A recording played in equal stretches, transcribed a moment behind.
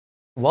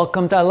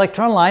Welcome to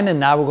Electron Line, and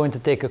now we're going to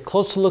take a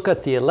closer look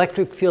at the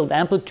electric field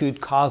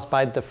amplitude caused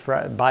by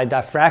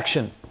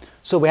diffraction.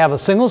 So we have a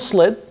single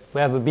slit,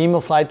 we have a beam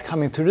of light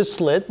coming through the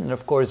slit, and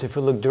of course if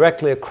we look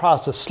directly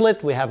across the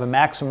slit we have a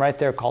maximum right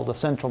there called the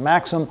central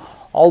maximum.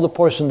 All the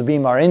portions of the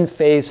beam are in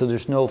phase, so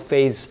there's no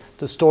phase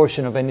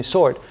distortion of any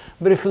sort.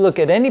 But if we look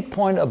at any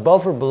point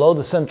above or below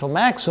the central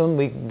maximum,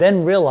 we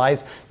then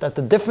realize that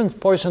the different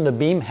portions of the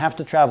beam have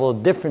to travel a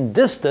different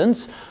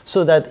distance,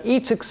 so that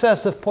each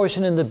successive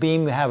portion in the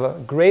beam we have a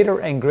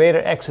greater and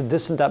greater exit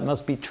distance that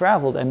must be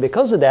traveled. And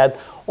because of that,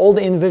 all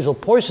the individual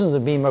portions of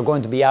the beam are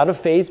going to be out of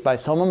phase by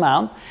some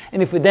amount.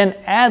 And if we then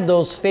add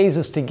those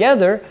phases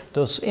together,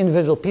 those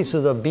individual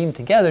pieces of the beam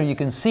together, you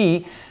can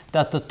see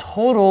that the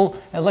total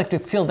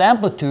electric field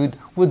amplitude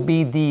would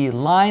be the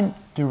line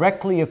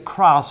directly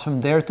across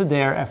from there to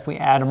there if we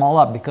add them all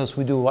up, because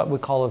we do what we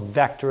call a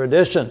vector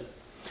addition.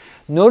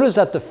 Notice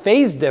that the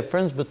phase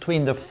difference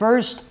between the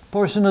first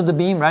portion of the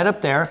beam right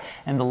up there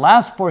and the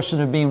last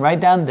portion of the beam right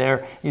down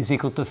there is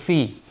equal to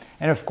phi.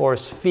 And of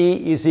course, phi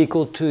is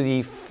equal to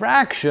the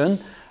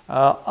fraction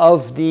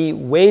of the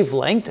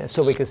wavelength.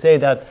 So we could say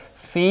that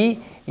phi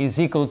is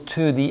equal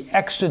to the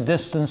extra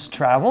distance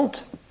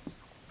traveled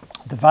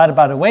divided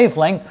by the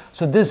wavelength.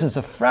 So this is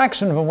a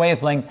fraction of a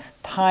wavelength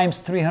times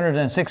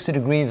 360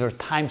 degrees, or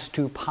times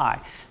 2 pi.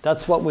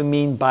 That's what we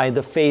mean by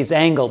the phase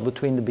angle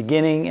between the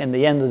beginning and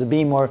the end of the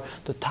beam, or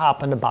the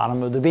top and the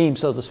bottom of the beam,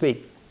 so to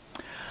speak.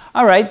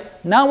 All right,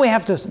 now we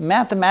have to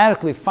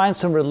mathematically find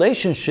some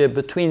relationship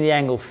between the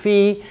angle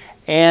phi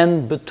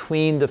and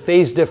between the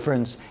phase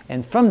difference.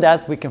 And from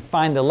that we can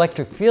find the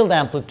electric field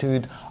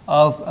amplitude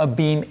of a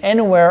beam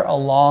anywhere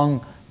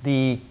along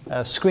the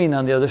screen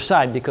on the other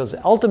side, because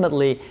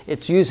ultimately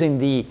it's using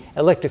the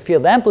electric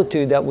field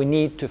amplitude that we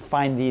need to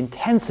find the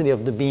intensity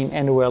of the beam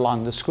anywhere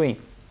along the screen.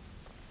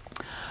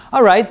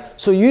 All right,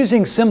 so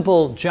using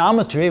simple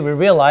geometry we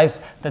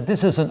realize that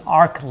this is an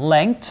arc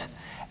length,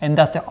 and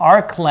that the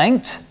arc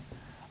length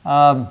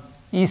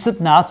E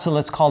sub naught, so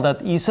let's call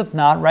that E sub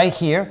naught right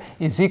here,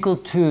 is equal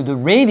to the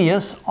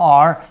radius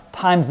r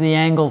times the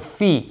angle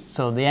phi.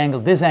 So the angle,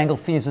 this angle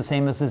phi is the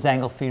same as this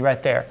angle phi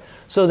right there.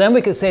 So then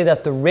we can say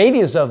that the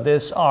radius of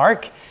this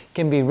arc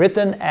can be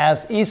written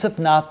as E sub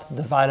naught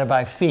divided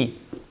by phi.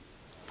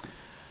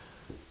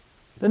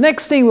 The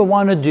next thing we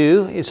want to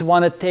do is we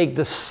want to take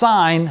the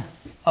sine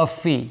of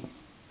phi.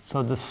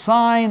 So the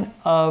sine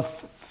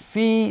of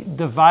phi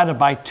divided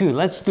by 2.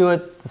 Let's do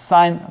it, the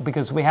sine,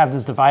 because we have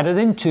this divided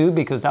in 2,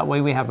 because that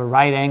way we have a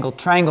right angle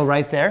triangle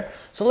right there.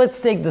 So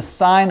let's take the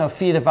sine of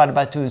phi divided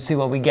by 2 and see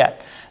what we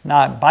get.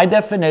 Now, by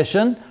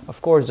definition,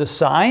 of course, the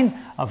sine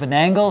of an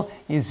angle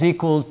is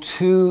equal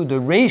to the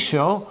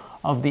ratio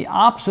of the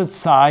opposite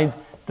side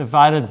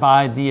divided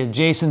by the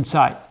adjacent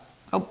side.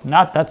 Oh,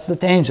 that's the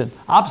tangent.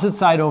 Opposite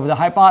side over the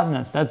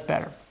hypotenuse, that's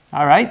better.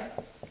 All right?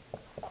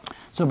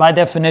 So by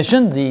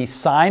definition, the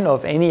sine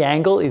of any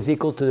angle is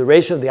equal to the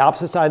ratio of the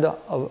opposite side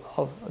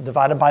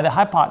divided by the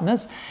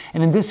hypotenuse.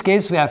 And in this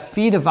case, we have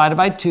phi divided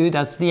by 2.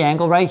 That's the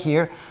angle right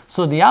here.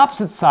 So the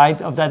opposite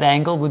side of that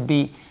angle would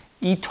be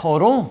E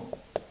total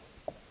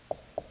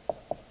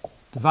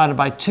divided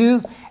by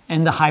 2.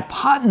 And the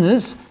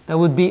hypotenuse, that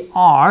would be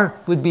r,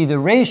 would be the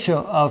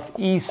ratio of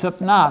E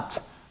sub naught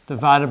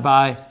divided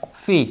by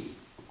phi.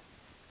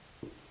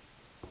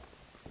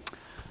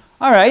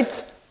 All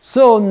right.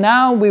 So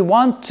now we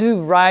want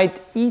to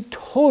write E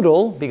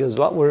total, because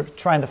what we're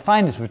trying to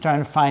find is we're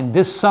trying to find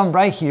this sum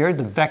right here,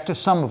 the vector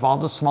sum of all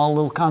the small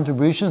little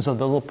contributions of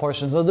the little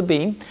portions of the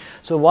beam.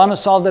 So we want to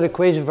solve that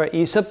equation for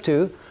E sub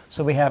 2.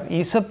 So we have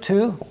E sub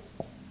 2,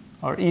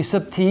 or E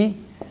sub t,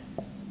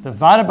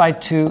 divided by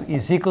 2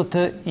 is equal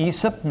to E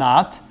sub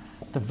naught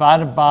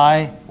divided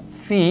by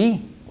phi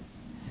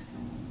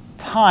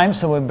times,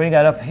 so we bring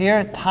that up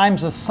here,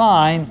 times the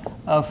sine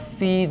of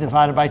phi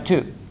divided by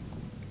 2.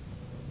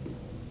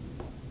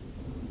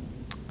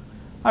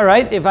 All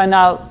right, if I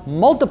now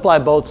multiply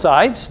both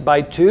sides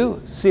by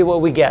 2, see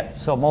what we get.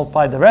 So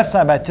multiply the left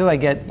side by 2, I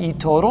get E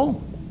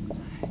total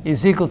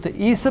is equal to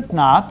E sub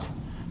naught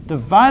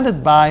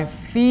divided by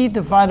phi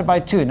divided by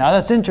 2. Now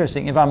that's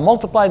interesting. If I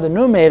multiply the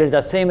numerator,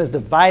 that's same as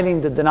dividing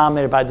the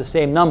denominator by the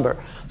same number.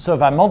 So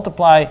if I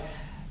multiply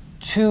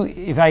 2,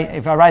 if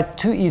I write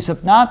 2 E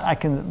sub naught, I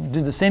can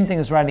do the same thing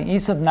as writing E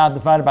sub naught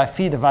divided by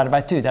phi divided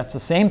by 2. That's the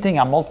same thing.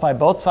 I multiply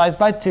both sides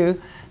by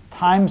 2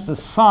 times the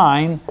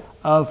sine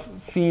of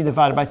phi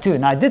divided by 2.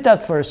 Now I did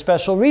that for a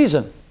special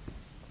reason,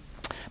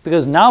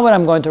 because now what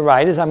I'm going to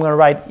write is I'm going to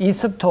write E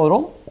sub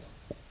total.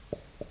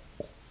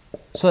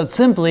 So it's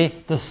simply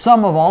the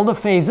sum of all the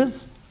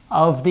phases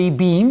of the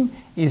beam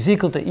is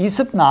equal to E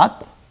sub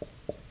naught.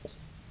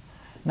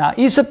 Now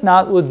E sub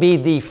naught would be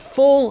the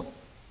full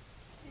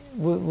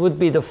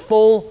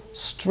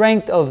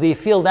strength of the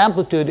field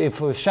amplitude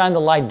if we shine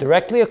the light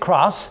directly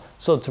across.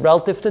 So it's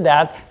relative to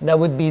that. And that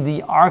would be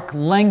the arc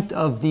length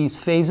of these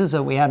phases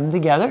that we have them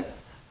together.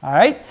 All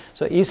right?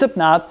 So E sub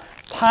naught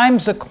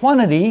times the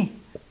quantity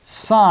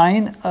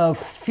sine of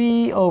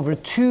phi over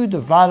 2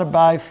 divided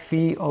by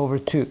phi over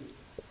 2.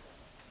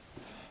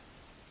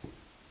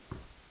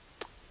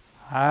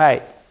 All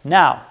right.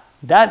 Now,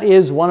 that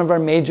is one of our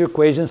major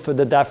equations for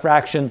the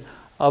diffraction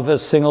of a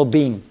single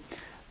beam.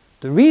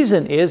 The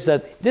reason is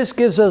that this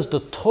gives us the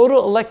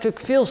total electric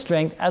field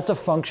strength as a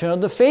function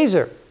of the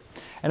phasor.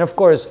 And of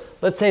course,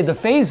 let's say the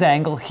phase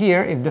angle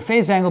here, if the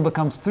phase angle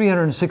becomes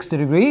 360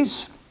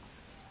 degrees,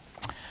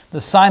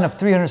 the sine of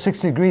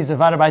 360 degrees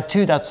divided by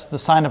 2, that's the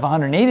sine of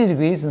 180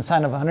 degrees, and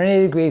sine of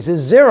 180 degrees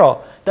is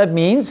 0. That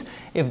means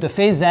if the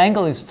phase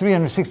angle is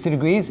 360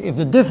 degrees, if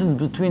the difference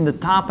between the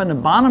top and the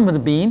bottom of the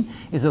beam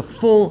is a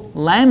full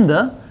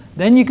lambda,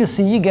 then you can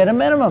see you get a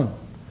minimum.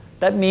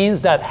 That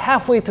means that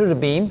halfway through the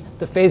beam,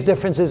 the phase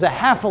difference is a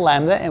half a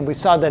lambda, and we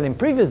saw that in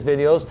previous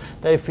videos,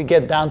 that if we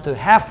get down to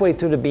halfway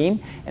through the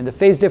beam, and the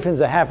phase difference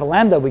is a half a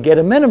lambda, we get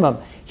a minimum.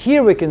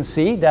 Here we can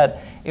see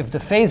that if the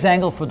phase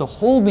angle for the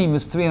whole beam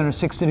is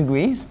 360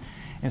 degrees,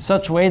 in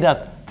such a way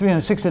that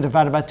 360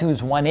 divided by 2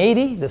 is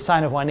 180, the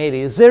sine of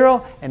 180 is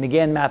 0, and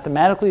again,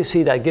 mathematically, you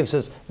see that gives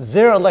us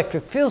 0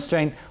 electric field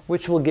strength,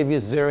 which will give you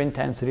 0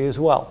 intensity as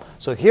well.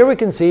 So here we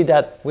can see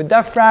that with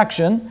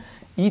diffraction,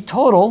 E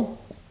total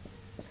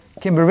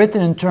can be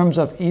written in terms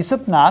of E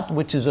sub naught,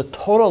 which is a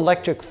total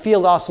electric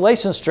field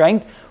oscillation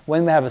strength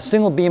when we have a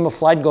single beam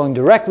of light going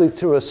directly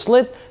through a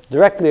slit,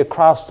 directly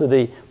across to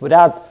the,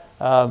 without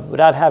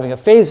having a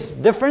phase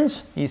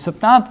difference, E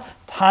sub naught,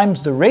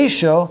 times the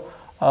ratio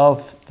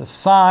of the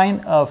sine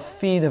of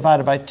phi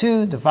divided by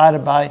 2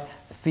 divided by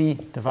phi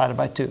divided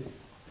by 2.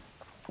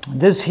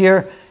 This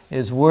here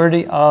is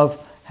worthy of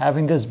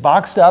having this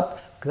boxed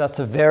up, because that's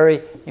a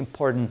very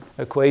important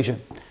equation.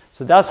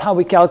 So that's how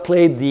we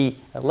calculate the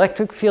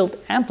electric field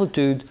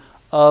amplitude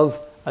of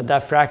a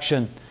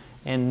diffraction.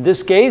 In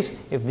this case,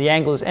 if the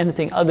angle is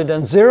anything other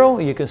than 0,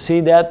 you can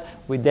see that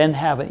we then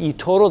have an E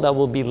total that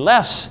will be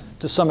less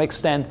to some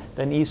extent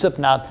than E sub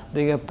naught,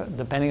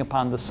 depending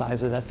upon the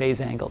size of that phase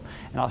angle.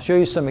 And I'll show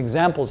you some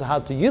examples of how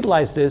to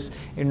utilize this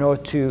in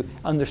order to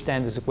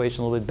understand this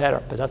equation a little bit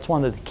better. But that's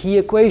one of the key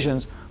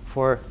equations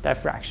for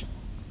diffraction.